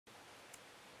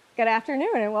Good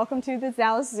afternoon and welcome to the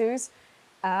Dallas Zoo's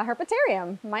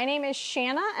Herpetarium. My name is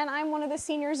Shana and I'm one of the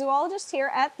senior zoologists here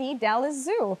at the Dallas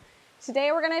Zoo.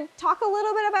 Today we're going to talk a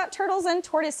little bit about turtles and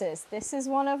tortoises. This is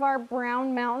one of our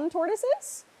brown mountain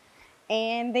tortoises,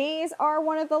 and these are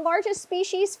one of the largest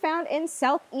species found in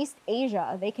Southeast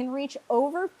Asia. They can reach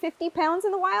over 50 pounds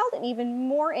in the wild and even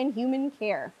more in human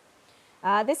care.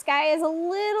 This guy is a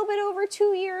little bit over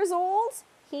 2 years old.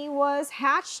 He was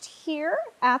hatched here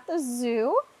at the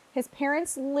zoo. His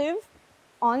parents live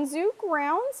on zoo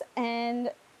grounds,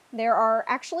 and there are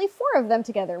actually 4 of them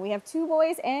together. We have 2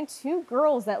 boys and 2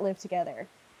 girls that live together.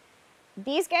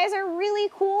 These guys are really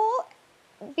cool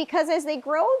because as they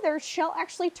grow, their shell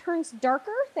actually turns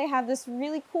darker. They have this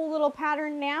really cool little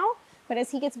pattern now, but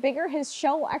as he gets bigger, his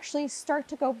shell will actually start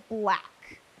to go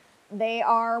black. They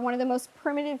are one of the most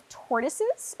primitive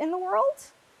tortoises in the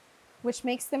world, which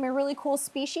makes them a really cool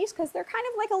species because they're kind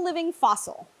of like a living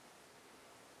fossil.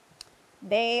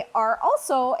 They are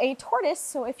also a tortoise,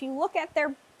 so if you look at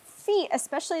their feet,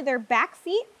 especially their back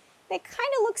feet, they kind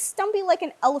of look stumpy like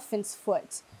an elephant's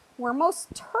foot, where most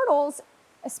turtles,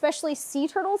 especially sea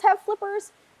turtles, have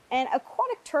flippers, and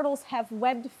aquatic turtles have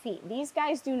webbed feet. These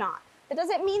guys do not. That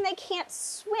doesn't mean they can't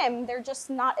swim, they're just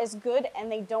not as good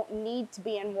and they don't need to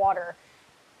be in water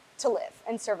to live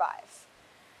and survive.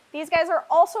 These guys are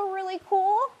also really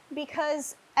cool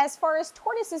because as far as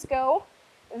tortoises go,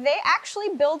 they actually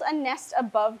build a nest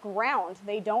above ground.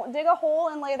 They don't dig a hole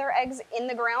and lay their eggs in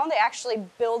the ground. They actually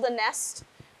build a nest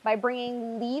by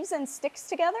bringing leaves and sticks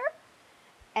together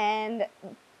and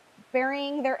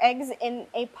burying their eggs in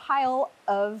a pile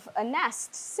of a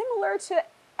nest, similar to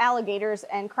alligators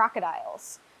and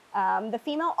crocodiles. The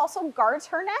female also guards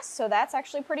her nest, so that's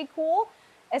actually pretty cool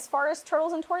as far as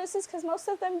turtles and tortoises, because most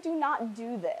of them do not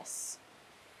do this.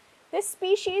 This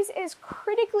species is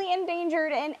critically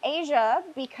endangered in Asia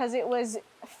because it was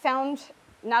found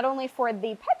not only for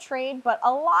the pet trade, but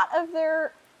a lot of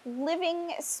their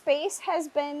living space has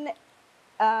been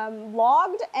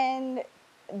logged, and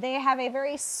they have a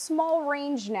very small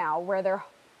range now where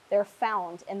they're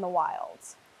found in the wild.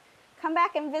 Come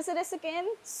back and visit us again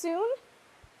soon.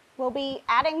 We'll be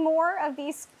adding more of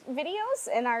these videos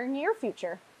in our near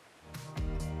future.